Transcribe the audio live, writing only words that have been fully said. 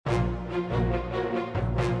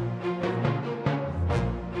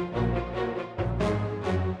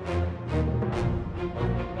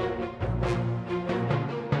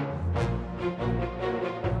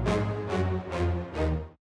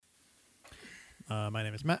My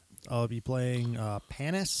name is Matt. I'll be playing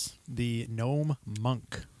Panis, the gnome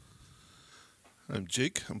monk. I'm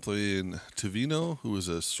Jake. I'm playing Tavino, who is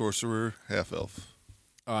a sorcerer half-elf.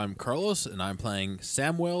 I'm Carlos, and I'm playing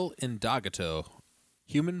Samuel Indagato,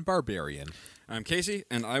 human barbarian. I'm Casey,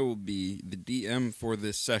 and I will be the DM for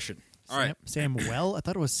this session. All right. Samuel? I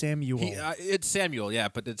thought it was Samuel. It's Samuel, yeah,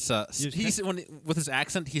 but it's with his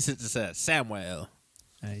accent, he says Samuel.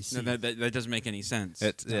 I see. No, that doesn't make any sense.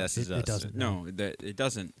 Yes, it does. It doesn't. No, it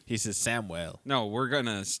doesn't. He says Samuel. No, we're going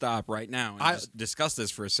to stop right now and just discuss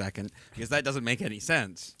this for a second, because that doesn't make any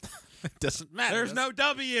sense. It doesn't matter. There's no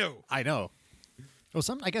W. I know. Well,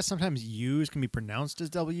 I guess sometimes U's can be pronounced as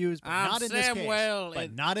W's, but not in this case.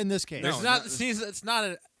 But not in this case. It's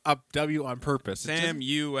not a W on purpose.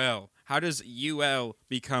 Samuel. How does UL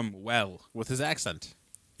become well? With his accent.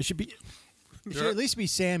 It should be. It should at least be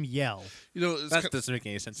Sam Yell. You know, That doesn't make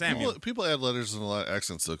any sense. Samuel. people add letters in a lot of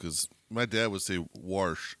accents, though, because my dad would say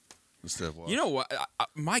Warsh instead of Wash. You know what?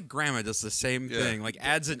 My grandma does the same Yeah. thing. Like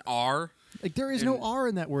adds an R. Like there is no R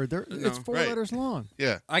in that word. It's four right. letters long.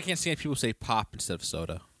 Yeah. I can't stand people say pop instead of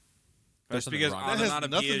soda. That's something because wrong. That has onomatopoeia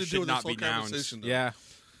nothing to do should with not this whole be nouns. conversation, though. Yeah,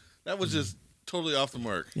 That was just totally off the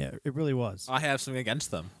mark. Yeah, it really was. I have something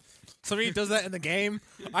against them. Somebody does that in the game.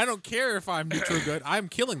 I don't care if I'm neutral or good. I'm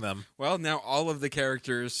killing them Well, now all of the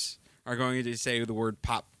characters are going to say the word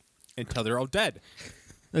pop. until they're all dead.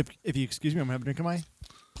 If you excuse me, I'm having a drink of my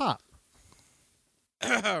pop.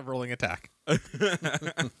 Rolling attack.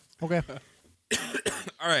 Okay.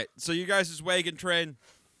 All right, so you guys' wagon train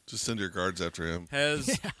Just send your guards after him.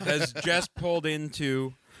 has just pulled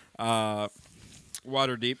into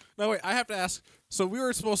Waterdeep. No, wait. I have to ask. So we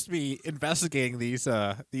were supposed to be investigating these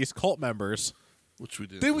cult members. Which we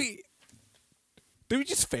did. Did we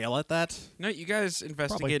just fail at that? No, you guys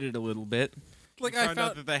investigated a little bit. Like You I found out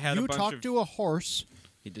found, that they had a You bunch talked of. to a horse.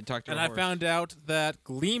 He did talk to and a I horse. found out that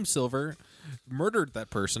Gleam Silver murdered that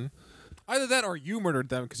person. Either that or you murdered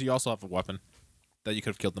them because you also have a weapon that you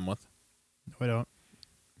could have killed them with. No, I don't.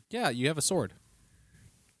 Yeah, you have a sword.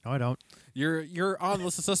 No, I don't. You're on the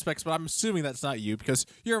list of suspects, but I'm assuming that's not you because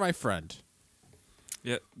you're my friend.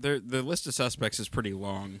 Yeah, the list of suspects is pretty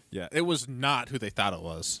long. Yeah, it was not who they thought it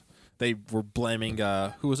was. They were blaming.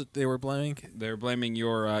 Who was it? They were blaming. They're blaming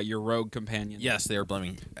your rogue companion. Yes, they were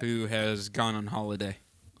blaming. Who has gone on holiday.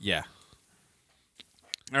 Yeah.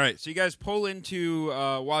 All right, so you guys pull into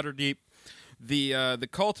Waterdeep. The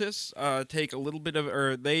cultists take a little bit of,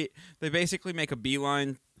 or they basically make a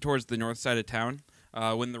beeline towards the north side of town.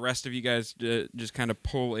 When the rest of you guys just kind of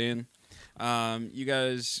pull in, you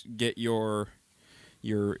guys get your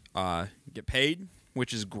get paid,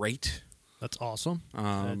 which is great. That's awesome.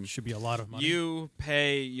 That should be a lot of money. You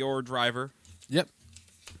pay your driver. Yep.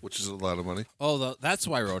 Which is a lot of money. Oh, that's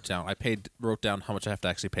why I wrote down. Wrote down how much I have to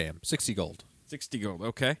actually pay him. 60 gold. 60 gold,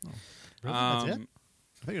 okay. Really? That's it?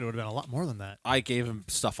 I think it would have been a lot more than that. I gave him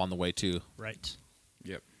stuff on the way too. Right.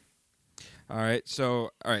 Yep. All right, so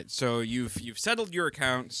you've settled your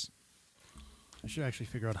accounts. I should actually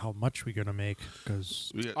figure out how much we're gonna make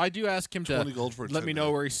because We got I do ask him 20 to gold for a let me 10 know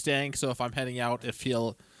day. where he's staying. So if I'm heading out,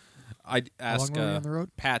 I'd ask long were we on the road?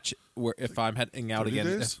 Patch if I'm heading out 30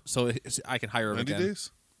 again, days? so I can hire him 90 again.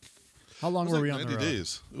 days? how long It was were like we on 90 the road?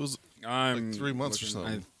 days. It was I'm like 3 months or looking-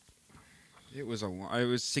 something. It was it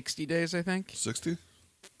was 60 days, I think. 60?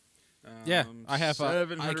 Yeah, I have.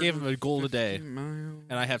 I gave him a gold a day, 750 miles.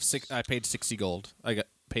 and I have I paid 60 gold.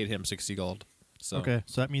 Paid him 60 gold. So Okay,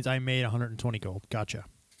 so that means I made 120 gold. Gotcha.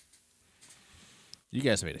 you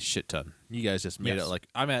guys made a shit ton. You guys just made Yes. it like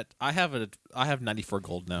I have 94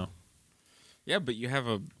 gold now. Yeah, but you have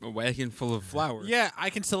a wagon full of flour. Yeah, I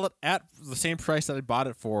can sell it at the same price that I bought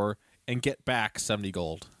it for and get back 70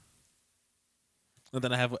 gold. And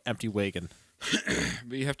then I have an empty wagon.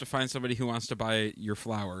 But you have to find somebody who wants to buy your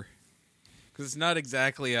flour. Because it's not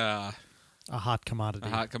exactly a A hot commodity.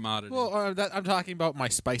 hot commodity. Well, I'm talking about my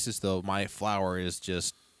spices though. My flour is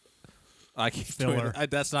just I keep doing Filler.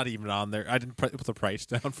 that's not even on there. I didn't put the price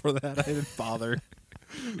down for that. I didn't bother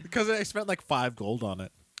because I spent like 5 gold on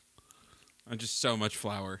it. And just so much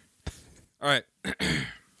flour. All right.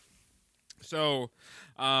 So,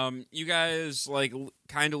 you guys like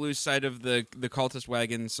kind of lose sight of the cultist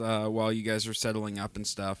wagons while you guys are settling up and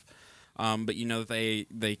stuff. But you know they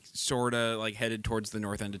sort of like headed towards the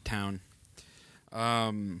north end of town.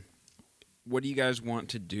 What do you guys want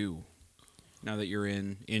to do now that you're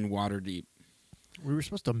in Waterdeep? We were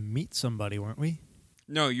supposed to meet somebody, weren't we?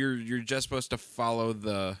 No, you're just supposed to follow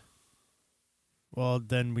the Well,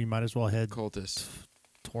 then we might as well head cultists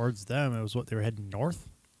towards them. It was what they were heading north.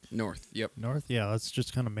 north. Yep. North. Yeah, let's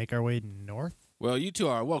just kind of make our way north. Well, you two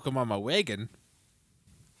are welcome on my wagon.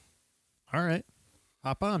 All right,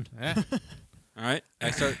 hop on. Yeah. All right.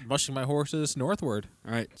 I start mushing my horses northward.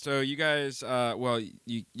 All right. So you guys,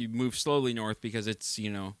 you move slowly north because it's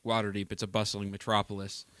Waterdeep. It's a bustling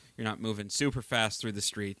metropolis. You're not moving super fast through the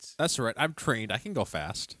streets. That's right. I'm trained. I can go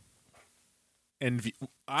fast. And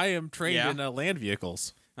I am trained in land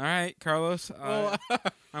vehicles. All right, Carlos. I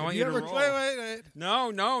want you to roll. Wait.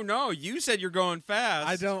 No. You said you're going fast.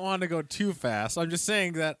 I don't want to go too fast. I'm just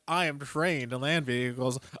saying that I am trained in land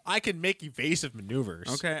vehicles. I can make evasive maneuvers.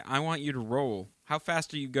 Okay, I want you to roll. How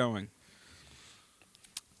fast are you going?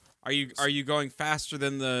 Are you going faster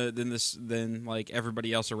than like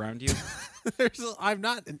everybody else around you? I'm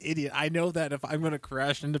not an idiot. I know that if I'm going to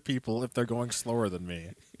crash into people if they're going slower than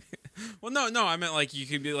me. Well, no. I meant like you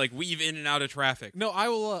could be like weave in and out of traffic. No, I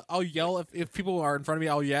will. I'll yell if people are in front of me.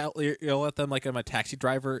 I'll yell at them like I'm a taxi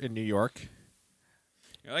driver in New York.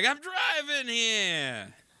 You're like, I'm driving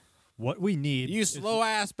here. What we need. You slow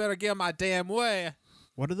ass better get my damn way.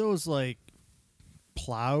 What are those like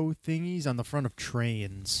plow thingies on the front of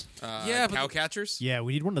trains? Yeah, but cow catchers. Yeah,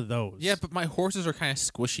 we need one of those. Yeah, but my horses are kind of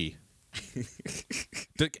squishy.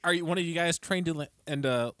 Are you one of you guys trained in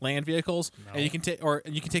land vehicles? No. And you can take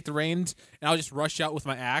the reins, and I'll just rush out with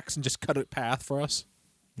my axe and just cut a path for us.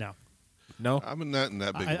 No. No, I'm not in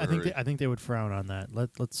that big I of a hurry. think they would frown on that.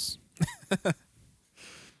 Let's.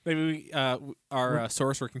 maybe our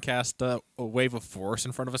sorcerer can cast a wave of force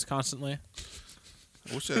in front of us constantly.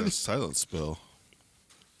 I wish I had a silence spell.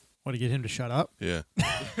 Want to get him to shut up? Yeah.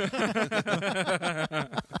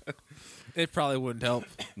 It probably wouldn't help.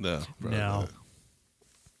 No. probably No. not.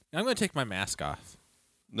 I'm going to take my mask off.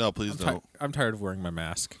 No, please don't. I'm tired of wearing my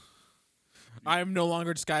mask. I am no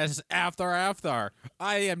longer disguised as Afthar.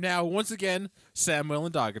 I am now once again Samuel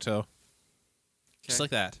and Dagato. Just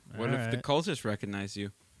like that. What if the cultists recognize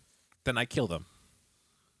you? Then I kill them.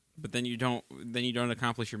 But then you don't. Then you don't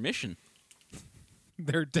accomplish your mission.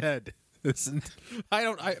 They're dead.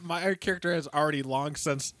 My character has already long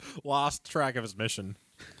since lost track of his mission.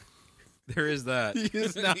 There is that.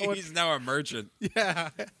 He's now a merchant. Yeah.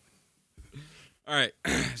 All right.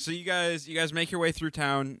 So you guys make your way through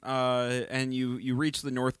town, and you reach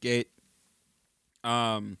the north gate.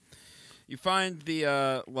 You find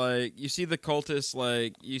the you see the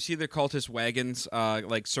cultist wagons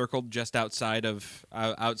like circled just outside of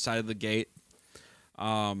the gate.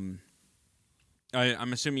 I'm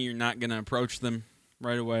assuming you're not gonna approach them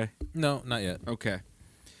right away. No, not yet. Okay.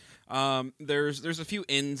 There's a few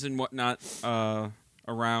inns and whatnot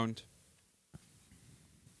around.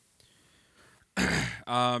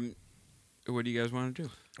 What do you guys want to do?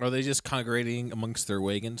 Are they just congregating amongst their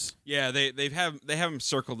wagons? Yeah, they have them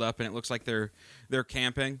circled up, and it looks like they're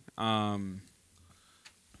camping right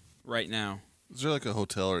now. Is there like a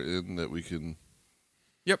hotel or inn that we can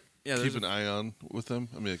Yep. Yeah. keep an eye on with them?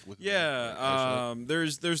 I mean, like, with Yeah.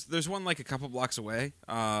 There's one like a couple blocks away.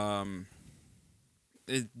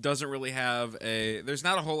 It doesn't really have there's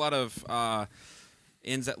not a whole lot of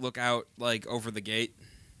inns that look out like over the gate.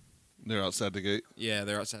 they're outside the gate. Yeah,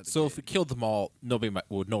 they're outside the So gate. if we killed them all, nobody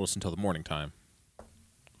would notice until the morning time.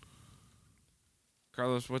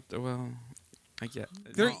 Carlos, I get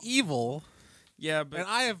They're evil, yeah, but and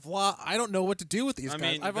I don't know what to do with these I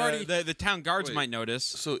guys. mean, I've already. the town guards Wait. might notice.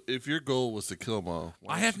 So if your goal was to kill them all,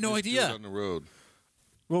 why I don't have you no just do idea. it on the road.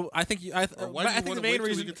 Well, I think Or why do you I think want the to main wait till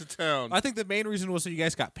reason. we get to town? I think the main reason was so you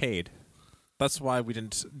guys got paid. That's why we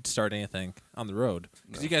didn't start anything on the road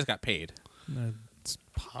because you guys got paid. It's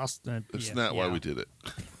possible. It's not why we did it.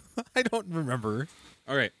 I don't remember.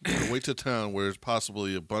 All right. Wait to town where there's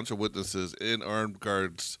possibly a bunch of witnesses and armed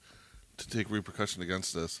guards to take repercussion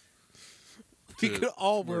against us. We to could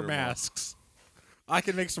all wear murder them all. masks. I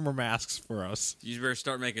can make some more masks for us. You better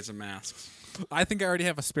start making some masks. I think I already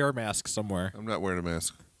have a spare mask somewhere. I'm not wearing a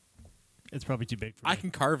mask. It's probably too big for me. I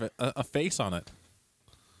can carve it a face on it.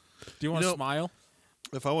 Do you want to know- smile?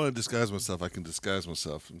 If I want to disguise myself, I can disguise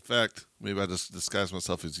myself. In fact, maybe I just disguise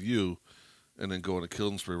myself as you and then go on a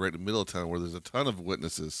killing spree right in the middle of town where there's a ton of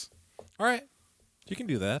witnesses. All right, you can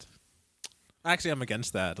do that. Actually, I'm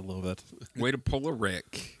against that a little bit. Way to pull a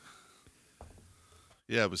Rick.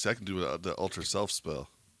 Yeah, but see, I can do the ultra self spell.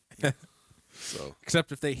 So,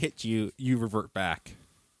 Except if they hit you, you revert back.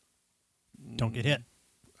 Don't get hit.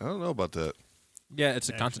 I don't know about that. Yeah, it's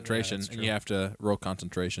a Actually, yeah, concentration, that's and true. you have to roll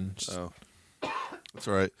concentration. Oh. That's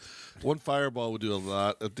all right. One fireball would do a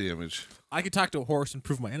lot of damage. I could talk to a horse and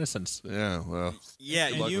prove my innocence. Yeah, well. Yeah,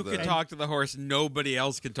 Good luck you with can that. talk to the horse. Nobody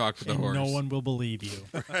else can talk to the And horse. no one will believe you.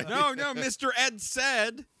 No, Mr. Ed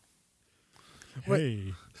said.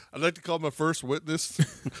 Hey. I'd like to call my first witness,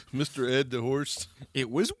 Mr. Ed the horse. It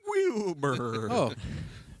was Wilbur. Oh.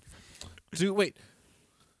 Dude, wait.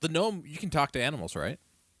 The gnome, you can talk to animals, right?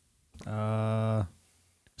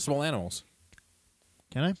 Small animals.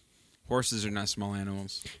 Can I? Horses are not small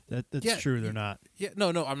animals. That's Yeah, true. They're not. Yeah, no,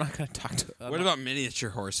 I'm not going to talk to... What about miniature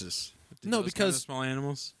horses? No, Those because... kind of small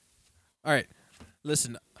animals. All right,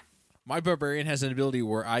 listen. My barbarian has an ability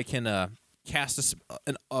where I can cast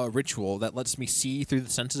a ritual that lets me see through the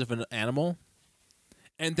senses of an animal,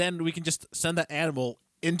 and then we can just send that animal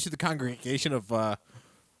into the congregation of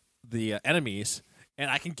the enemies,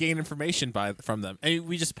 and I can gain information from them. And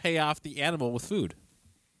we just pay off the animal with food.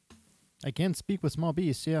 I can speak with small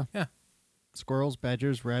beasts. Yeah. Yeah. Squirrels,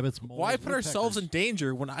 badgers, rabbits. Moles, Why put ourselves in woodpeckers.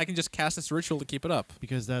 danger when I can just cast this ritual to keep it up?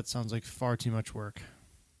 Because that sounds like far too much work.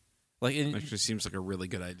 Like, Actually, seems like a really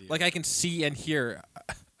good idea. like I can see and hear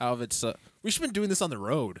out of its. We should have been doing this on the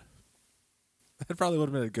road. That probably would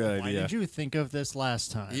have been a good Why idea. did you think of this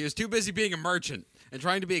last time? he was too busy being a merchant and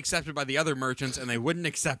trying to be accepted by the other merchants, and they wouldn't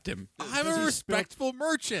accept him. I'm a He respectful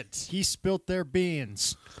merchant. He spilt their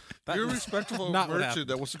beans. You're a respectable Not what merchant happened.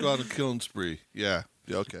 that wants to go on a killing spree. Yeah,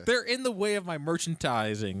 okay. They're in the way of my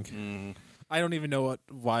merchandising. I don't even know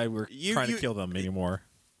why we're trying to kill them anymore.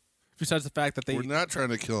 Besides the fact that We're not trying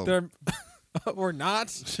to kill them. they're we're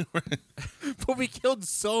not. But we killed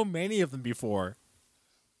so many of them before.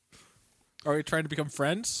 Are we trying to become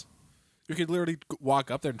friends? You could literally walk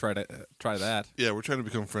up there and try that. Yeah, we're trying to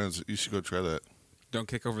become friends. You should go try that. Don't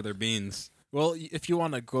kick over their beans. Well, if you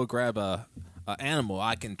want to go grab a animal,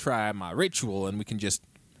 I can try my ritual and we can just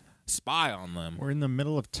spy on them. We're in the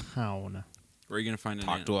middle of town. Where are you going to find an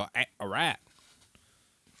Talk animal? to a rat.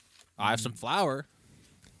 I have some flour.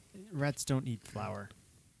 Rats don't eat flour.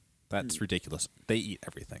 That's ridiculous. They eat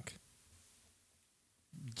everything.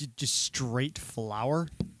 Just straight flour?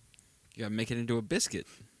 You got to make it into a biscuit.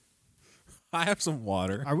 I have some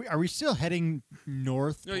water. Are we still heading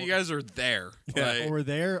north? No, you guys are there. Yeah. Like, Over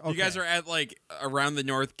there? Okay. You guys are at like around the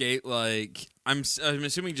north gate. Like I'm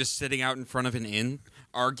assuming just sitting out in front of an inn,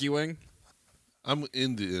 arguing. I'm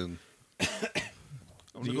in the inn. I'm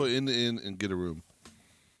going to go in the inn and get a room.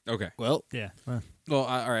 Okay. Well, Yeah. well,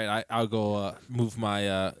 all right. I'll go move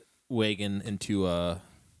my wagon into the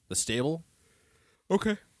stable,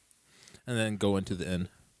 Okay. and then go into the inn.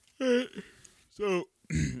 So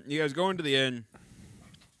you guys go into the inn.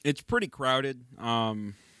 It's pretty crowded.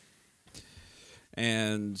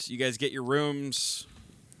 And you guys get your rooms.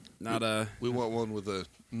 Not a We want one with a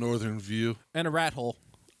northern view. And a rat hole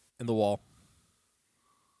in the wall.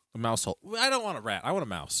 A mouse hole. I don't want a rat. I want a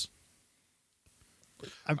mouse.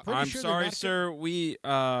 I'm pretty I'm sure sorry, sir.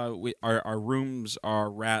 Our rooms are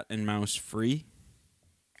rat and mouse free.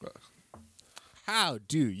 How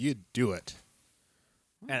do you do it?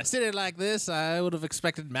 In a city like this, I would have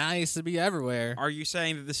expected mice to be everywhere. Are you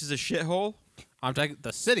saying that this is a shithole? I'm talking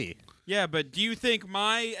the city. Yeah, but do you think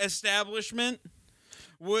my establishment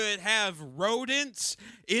would have rodents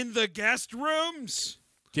in the guest rooms?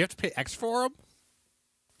 Do you have to pay X for them?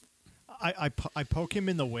 I poke him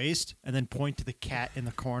in the waist and then point to the cat in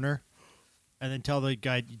the corner, and then tell the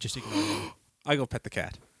guy you just ignore him. I go pet the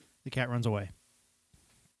cat. The cat runs away.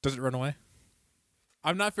 Does it run away?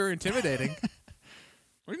 I'm not very intimidating.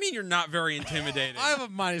 What do you mean you're not very intimidating? I have a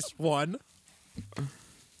 -1.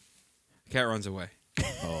 Cat runs away.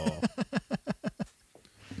 Oh.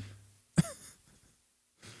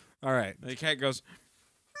 All right. The cat goes,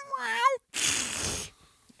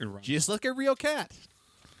 and runs. Just like a real cat.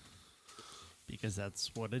 Because that's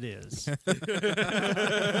what it is.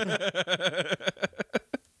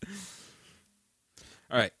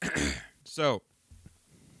 All right. So,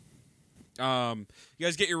 you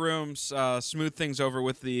guys get your rooms, smooth things over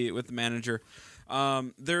with the manager.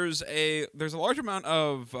 There's a large amount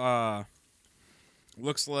of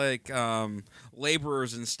looks like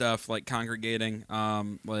laborers and stuff like congregating,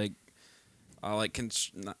 like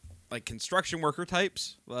construction worker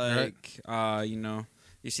types, like you know,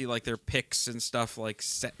 you see like their picks and stuff like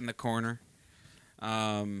set in the corner.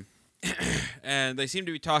 And they seem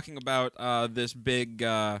to be talking about this big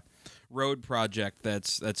road project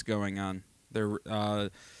that's going on.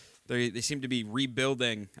 They seem to be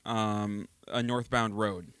rebuilding a northbound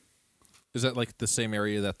road. Is that like the same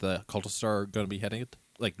area that the cultists are going to be heading it?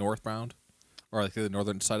 Like northbound? Or like the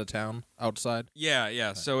northern side of town, outside? Yeah.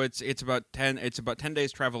 Right. So it's about 10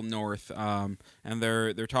 days travel north, and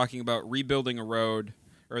they're talking about rebuilding a road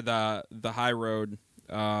or the high road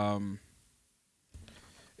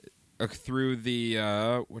through the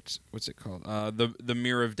what's it called? The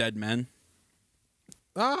Mirror of Dead Men.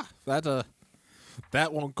 That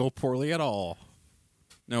won't go poorly at all.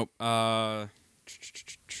 Nope.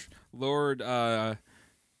 Lord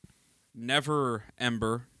Never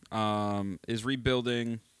Ember is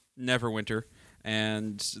rebuilding Neverwinter,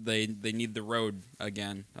 and they need the road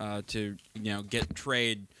again to get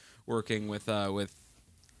trade working with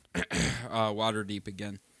Waterdeep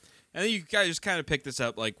again. And then you guys just kind of pick this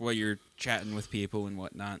up like while you're chatting with people and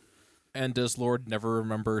whatnot. And does Lord Never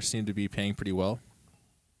Remember seem to be paying pretty well?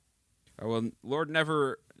 Well, Lord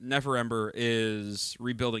Never Ember is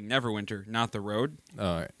rebuilding Neverwinter, not the road.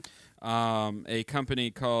 All right. A company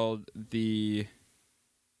called the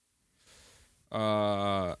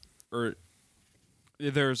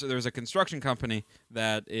there's a construction company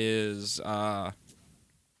that is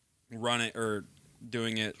running or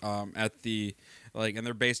doing it at the and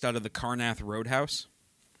they're based out of the Carnath Roadhouse.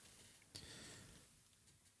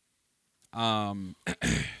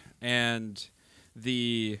 And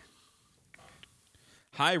the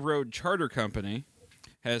High Road Charter Company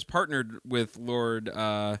has partnered with Lord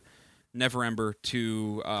Neverember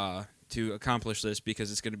to accomplish this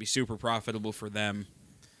because it's going to be super profitable for them.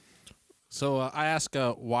 So I ask,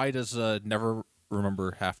 why does Never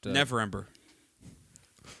Remember have to... Neverember.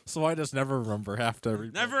 So why does Never Remember have to...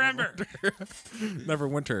 Neverember!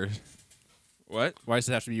 Neverwinter. What? Why does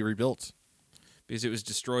it have to be rebuilt? Because it was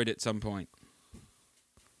destroyed at some point.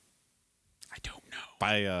 I don't know.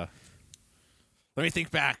 By, let me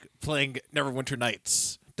think back. Playing Neverwinter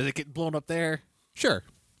Nights. Did it get blown up there? Sure.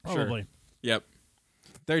 Probably. Sure. Yep.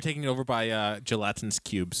 They're taking it over by gelatinous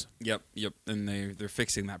cubes. Yep. And they're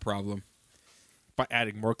fixing that problem. By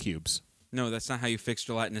adding more cubes. No, that's not how you fix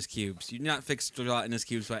gelatinous cubes. You do not fix gelatinous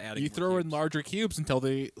cubes by adding You more throw in cubes. larger cubes until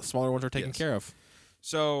the smaller ones are taken care of.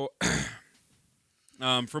 So,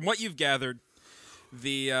 from what you've gathered,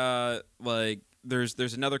 the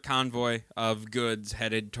there's another convoy of goods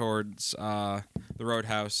headed towards the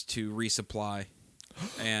Roadhouse to resupply,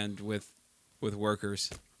 and with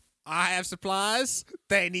workers. I have supplies.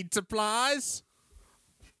 They need supplies.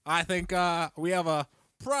 I think we have a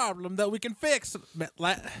problem that we can fix.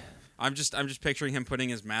 I'm just picturing him putting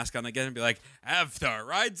his mask on again and be like, Avthar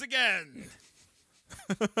rides again.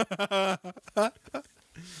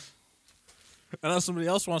 Unless somebody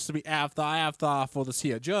else wants to be Avthar for this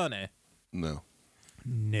here journey. No.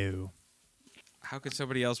 No. How could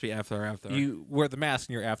somebody else be Avthar? You wear the mask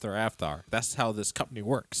and you're Avthar. That's how this company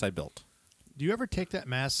works, I built. Do you ever take that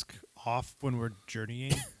mask off when we're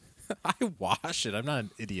journeying? I wash it. I'm not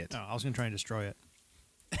an idiot. No, I was going to try and destroy it.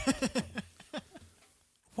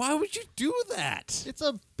 Why would you do that? It's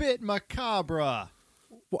a bit macabre.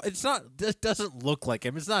 Well, it's not. It doesn't look like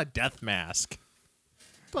him. It's not a death mask.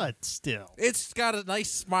 But still. It's got a nice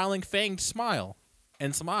smiling fanged smile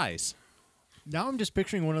and some eyes. Now I'm just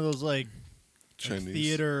picturing one of those Chinese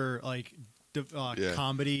theater Yeah.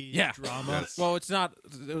 comedy Yeah. drama. Yes. Well, it's not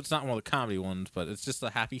one of the comedy ones, but it's just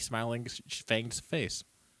a happy smiling fanged face.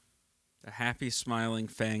 A happy, smiling,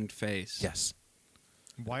 fanged face. Yes.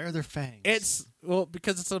 Why are there fangs? It's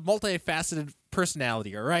because it's a multifaceted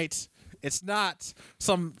personality, all right? It's not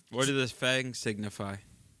some What do the fangs signify?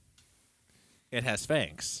 it has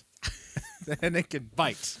fangs. And it can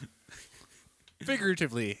bite.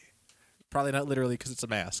 Figuratively. Probably not literally because it's a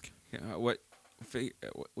mask. What do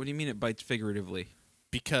you mean it bites figuratively?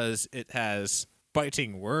 Because it has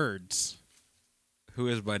biting words. Who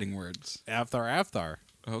is biting words? Avthar.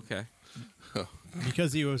 Okay.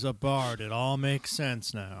 because he was a bard. It all makes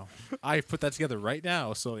sense now. I put that together right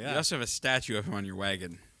now, so yeah. You also have a statue of him on your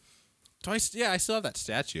wagon. I still have that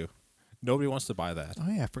statue. Nobody wants to buy that. Oh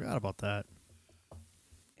yeah, I forgot about that.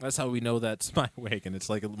 That's how we know that's my wagon. It's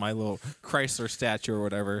like my little Chrysler statue or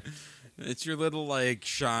whatever. It's your little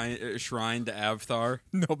shrine to Avthar.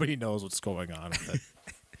 Nobody knows what's going on with it.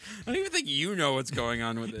 I don't even think you know what's going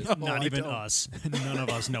on with it. No, Not I even don't. us. None of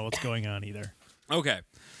us know what's going on either. Okay.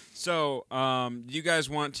 So, do you guys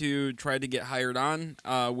want to try to get hired on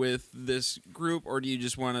with this group, or do you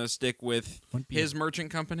just want to stick with Wouldn't be his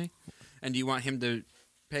merchant company? And do you want him to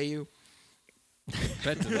pay you?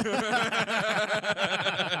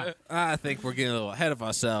 I think we're getting a little ahead of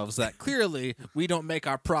ourselves. That clearly we don't make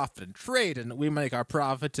our profit in trade, and we make our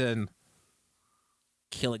profit in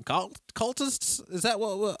killing cultists. Is that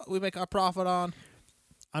what we make our profit on?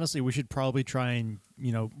 Honestly, we should probably try and,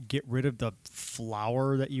 get rid of the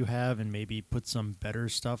flour that you have and maybe put some better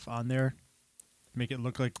stuff on there. Make it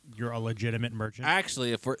look like you're a legitimate merchant.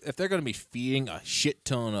 Actually, if they're going to be feeding a shit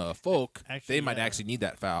ton of folk, Actually, they might yeah. actually need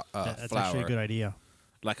that That's flour. actually a good idea.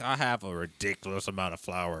 Like, I have a ridiculous amount of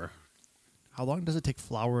flour. How long does it take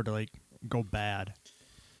flour to like go bad?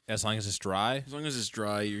 As long as it's dry, As long as it's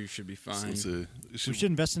dry, you should be fine. Let's see. You We should- should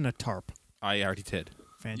invest in a tarp. I already did.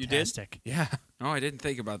 Fantastic. Yeah. Oh, I didn't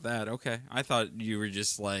think about that. Okay, I thought you were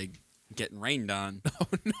just like getting rained on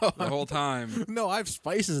No, the whole time. no, I have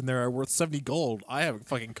spices in there are worth 70 gold. I have it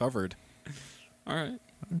fucking covered. All right.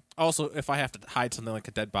 Also, if I have to hide something like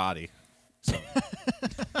a dead body. So,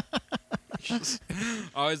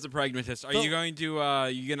 Always the pragmatist. Are you going to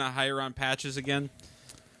you gonna hire on Patches again?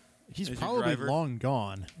 He's As your probably driver? long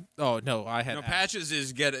gone. oh no, I had No, Patches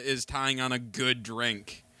is tying on a good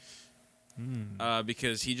drink.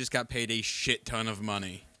 Because he just got paid a shit ton of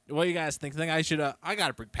money. What do you guys think? I should. I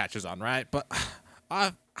gotta bring Patches on, right? But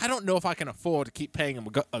I don't know if I can afford to keep paying him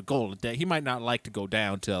a gold a day. He might not like to go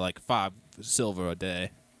down to like 5 silver a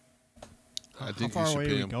day. I How think far you should away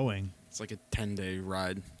pay are we him. going? It's like a 10-day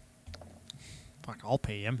ride. Fuck, I'll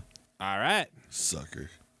pay him. All right. Sucker.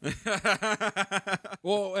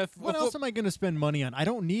 Well, if What else am I going to spend money on? I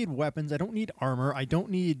don't need weapons. I don't need armor. I don't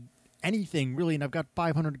need anything really, and I've got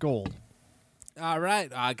 500 gold. All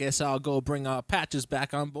right, I guess I'll go bring Patches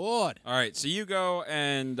back on board. All right, so you go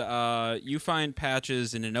and you find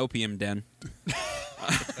Patches in an opium den.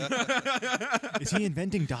 Is he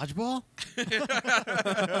inventing dodgeball?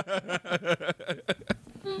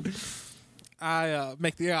 I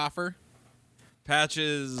make the offer.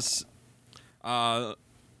 Patches, kind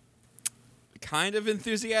of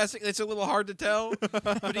enthusiastic. It's a little hard to tell,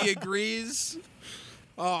 but he agrees.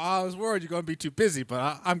 Oh, I was worried you're going to be too busy,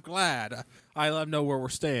 but I'm glad. I let him know where we're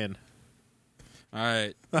staying. All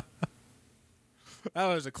right. That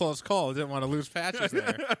was a close call. I didn't want to lose Patches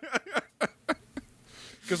there.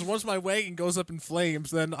 Because once my wagon goes up in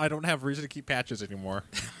flames, then I don't have reason to keep Patches anymore.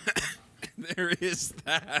 There is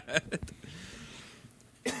that.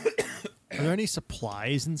 Are there any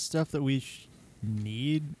supplies and stuff that we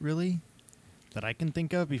need, really? That I can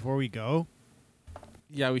think of before we go?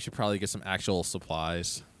 Yeah, we should probably get some actual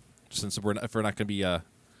supplies, since if we're not going to be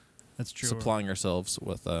That's true. supplying ourselves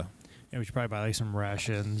with. Yeah, we should probably buy like some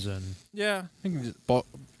rations and Yeah, I can just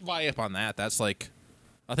buy up on that. That's like,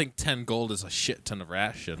 I think 10 gold is a shit ton of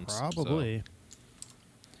rations. so probably.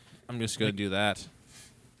 I'm just going to do that.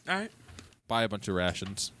 All right. Buy a bunch of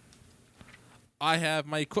rations. I have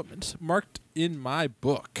my equipment marked in my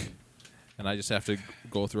book, and I just have to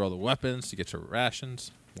go through all the weapons to get your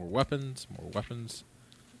rations. More weapons, more weapons.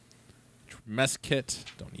 Mess kit,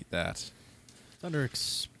 don't need that. It's under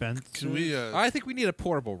expensive. Can we? I think we need a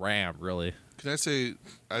portable ram, really. Can I say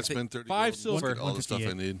I spend 30 5 gold silver. to get all the stuff I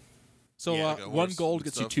 158. need? So Yeah, I got 1 horse gold and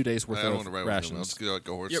gets stuff. you 2 days worth I don't of want to ride with him. I'll rations. just get like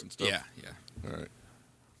a horse and stuff. Yeah. All right.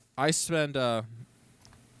 I spend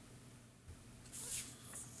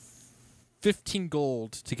 15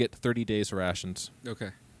 gold to get 30 days rations. Okay.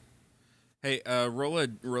 Hey, roll a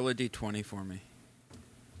d20 for me.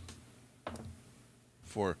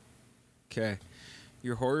 4. Okay.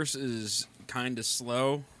 Your horse is kind of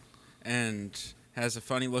slow and has a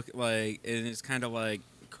funny look, and it's kind of like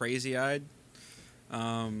crazy-eyed.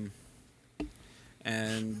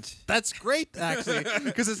 And That's great, actually,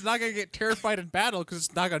 because it's not going to get terrified in battle because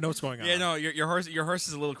it's not going to know what's going on. yeah, no, your horse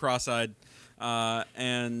is a little cross-eyed,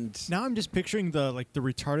 and Now I'm just picturing the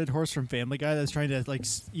retarded horse from Family Guy that's trying to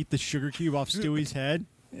eat the sugar cube off Stewie's head.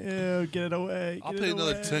 Ew, get it away. I'll get pay it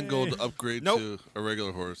another 10 gold away. to upgrade Nope. to a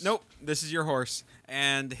regular horse. nope, this is your horse,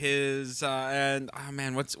 and his and oh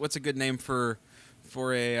man, what's a good name for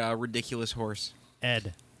a ridiculous horse?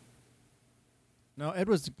 Ed. No, Ed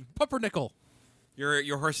was Pumpernickel.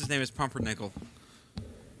 Your horse's name is Pumpernickel.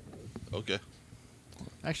 Okay.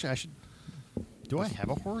 actually I should. Do I have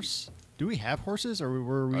a horse? Do we have horses, or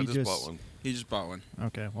were we I just bought one. He just bought one.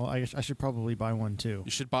 Okay, well I guess I should probably buy one too.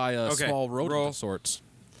 You should buy a Okay, small rodent roll. of sorts.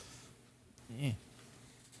 Eh,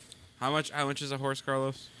 How much is a horse,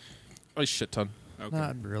 Carlos? A shit ton. Okay.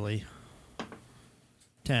 not really.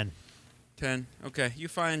 10. 10. Okay, you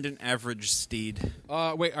find an average steed.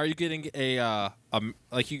 Wait, are you getting a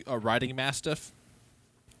riding mastiff?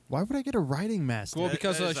 Why would I get a riding mastiff? Well, That-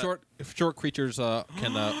 because that is a- short creatures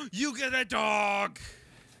can You get a dog.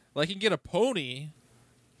 like you can get a pony,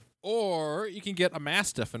 or you can get a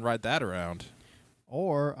mastiff and ride that around.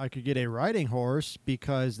 Or I could get a riding horse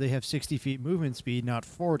because they have 60 feet movement speed, not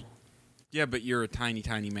 40. Yeah, but you're a tiny,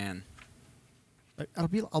 tiny man. I'll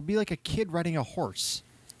be like a kid riding a horse.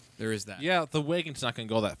 There is that. Yeah, the wagon's not going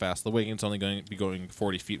to go that fast. The wagon's only going to be going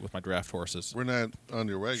 40 feet with my draft horses. We're not on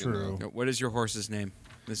your wagon True. now. What is your horse's name?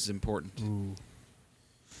 This is important. Ooh.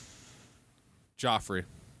 Joffrey.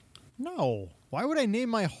 No. Why would I name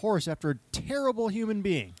my horse after a terrible human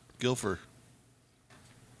being? Gilfer.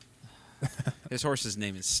 His horse's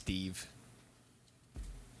name is Steve.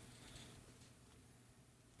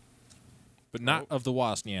 But not of the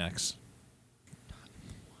Wozniaks.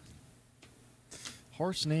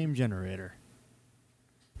 Horse name generator.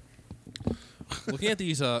 Looking at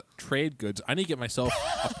these trade goods, I need to get myself.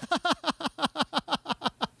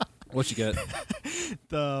 What you get?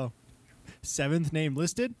 The 7th name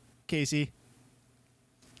listed, Casey.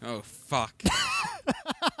 Oh fuck!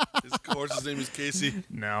 His horse's name is Casey.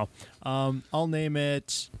 No. I'll name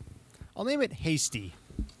it Hasty.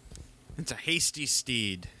 It's a hasty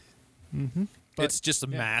steed. But- It's just a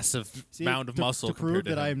massive See, mound of muscle. to prove compared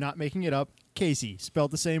that to I him. am not making it up. Casey,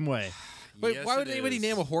 spelled the same way. Wait, Yes, why would it anybody is.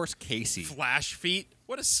 name a horse Casey? Flash Feet?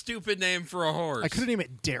 What a stupid name for a horse. I could have named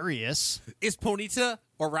it Darius. Is Ponyta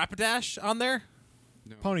or Rapidash on there?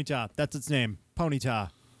 Ponyta. That's its name. Ponyta.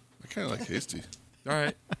 I kind of like Hasty. All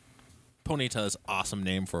right. Ponyta is awesome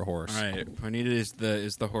name for a horse. All right. Ponyta is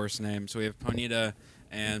the horse name. So we have Ponyta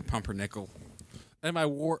and Pumpernickel. And my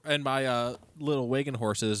little wagon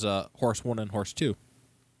horse is horse 1 and horse 2.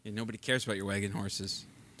 Yeah, nobody cares about your wagon horses.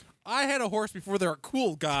 I had a horse before they were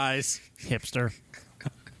cool, guys. Hipster.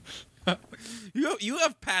 You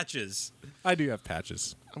have patches. I do have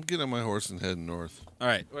patches. I'm getting on my horse and heading north. All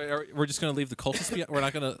right. We're just gonna leave the cultists. We're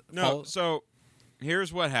not gonna. No. follow- So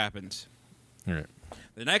here's what happened. All right.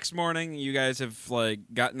 The next morning, you guys have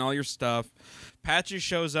gotten all your stuff. Patches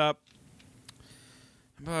shows up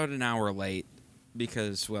about an hour late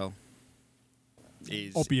because, well,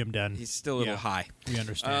 he's Opium den. he's still a little Yeah. high. We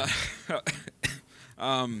understand.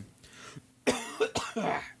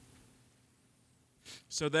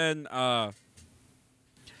 So then,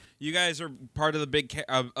 you guys are part of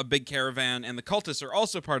the a big caravan, and the cultists are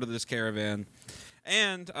also part of this caravan.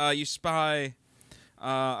 And you spy,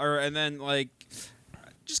 and then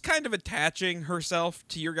just kind of attaching herself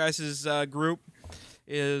to your guys' group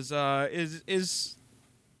is Miss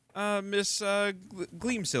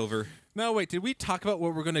Gleamsilver. No, wait. Did we talk about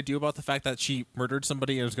what we're gonna do about the fact that she murdered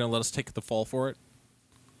somebody and was gonna let us take the fall for it?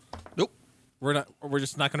 Nope. We're not. We're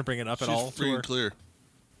just not gonna bring it up She's at all. free to her. and clear.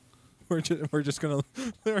 We're just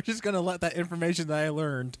gonna let that information that I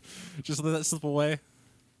learned just let that slip away.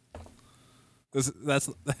 That's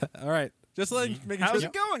all right. Just making How's sure.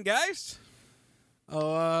 it going, guys?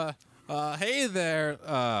 Oh, hey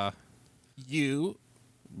there, you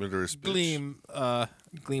Murderous bitch.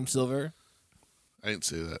 Gleam Silver. I didn't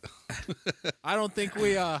say that. I don't think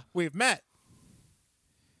we've met.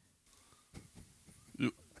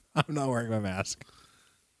 You- I'm not wearing my mask.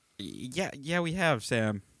 Yeah, we have,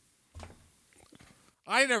 Sam.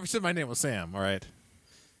 I never said my name was Sam. All right.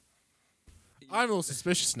 I'm a little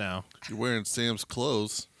suspicious now. You're wearing Sam's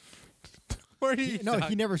clothes. Where do you? No,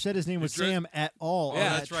 he never said his name was You're Sam at all Yeah, on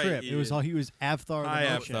that's that right, trip. he It was did. all he was Avthar. Hi, the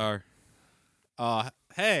Motion. Avthar.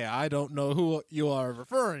 Hey, I don't know who you are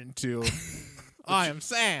referring to. I am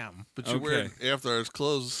Sam. But you're Okay. wearing Avthar's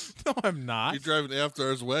clothes. No, I'm not. You're driving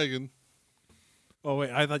Avthar's wagon. Oh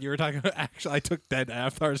wait, I thought you were talking about. Actually, I took dead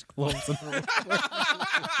Avthar's clothes.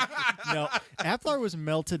 No, Avthar was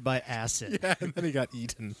melted by acid. Yeah, and then he got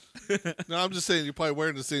eaten. No, I'm just saying you're probably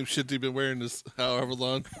wearing the same shit you've been wearing this however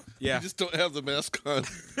long. Yeah. You just don't have the mask on.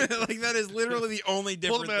 That is literally the only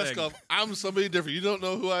Pull different the mask thing. off. I'm somebody different. You don't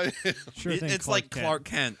know who I am. Sure thing. It's like Kent. Clark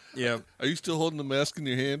Kent. Yeah. Are you still holding the mask in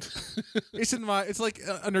your hand? It's in my. It's like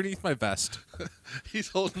underneath my vest. He's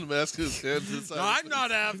holding the mask in his hand. To the side No, of I'm his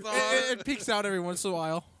not Avthar. It peeks out every once in a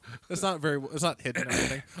while. It's not very. It's not hidden or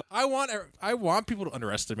anything. I want people to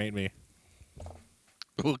underestimate me. face.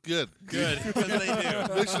 Well, good. Good, because they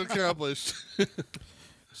do. Mission accomplished.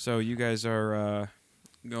 So you guys are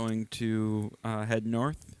going to head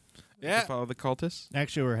north Yeah. to follow the cultists?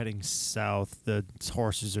 Actually, we're heading south. The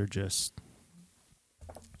horses are just.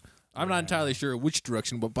 I'm not entirely sure which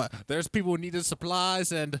direction, but there's people who needed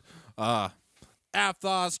supplies, and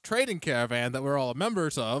Avthar's trading caravan that we're all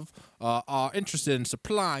members of are interested in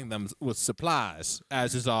supplying them with supplies,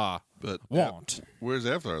 as is our But want. where's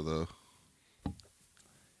Avthar, though?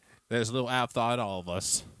 There's a little Avthar in all of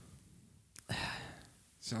us.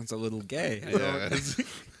 Sounds a little gay. I Yeah, don't,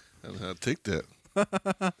 I don't know how to take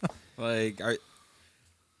that.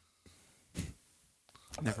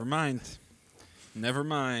 Never mind. Never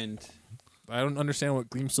mind. I don't understand what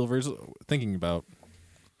Gleam Silver's thinking about.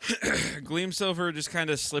 Gleamsilver just kind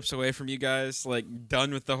of slips away from you guys,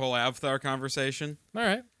 done with the whole Avthar conversation. All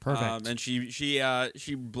right. Perfect. And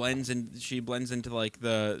she blends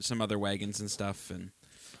into some other wagons and stuff, and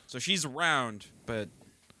so she's around, but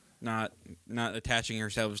not attaching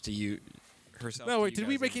herself to you. No, wait. Did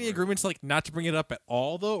we make any agreements not to bring it up at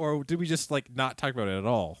all, though, or did we just not talk about it at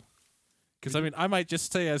all? Because I mean, I might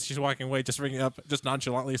just say as she's walking away, just bring it up, just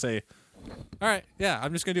nonchalantly say, All right, yeah,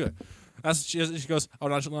 I'm just gonna do it. She goes, "Oh,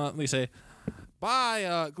 nonchalantly say, bye,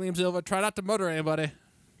 Gleamsilva. Try not to murder anybody."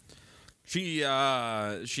 She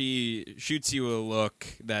shoots you a look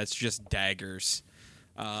that's just daggers.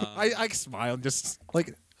 I smile, just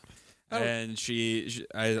like And she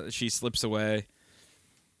slips away.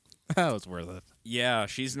 that was worth it. Yeah,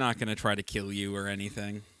 she's not gonna try to kill you or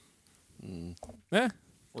anything, Yeah,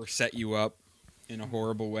 or set you up in a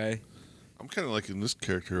horrible way. I'm kind of liking this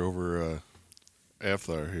character over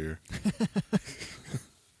Avthar here.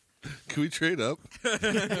 Can we trade up?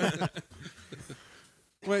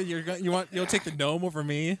 wait, you'll take the gnome over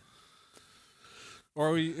me,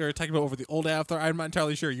 or are talking about over the old Avthar? I'm not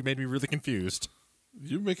entirely sure. You made me really confused.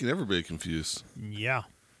 You're making everybody confused. Yeah.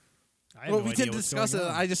 I have Well, no we idea didn't what's discuss it. going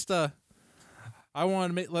on. I just I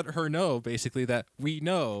want to let her know basically that we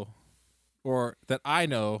know, or that I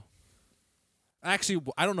know. Actually,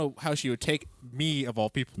 I don't know how she would take me of all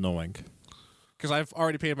people knowing, because I've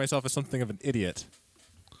already painted myself as something of an idiot.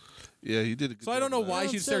 Yeah, you did a good So I don't job know of that. why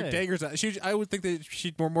Don't she'd start say. daggers at. I would think that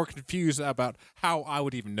she'd be more confused about how I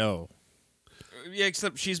would even know. Yeah,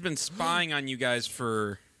 except she's been spying on you guys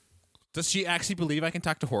for. Does she actually believe I can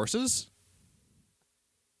talk to horses?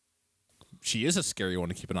 She is a scary one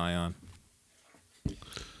to keep an eye on.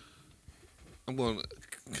 I'm going to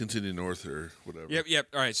continue north or whatever. Yep.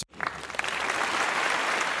 All right. So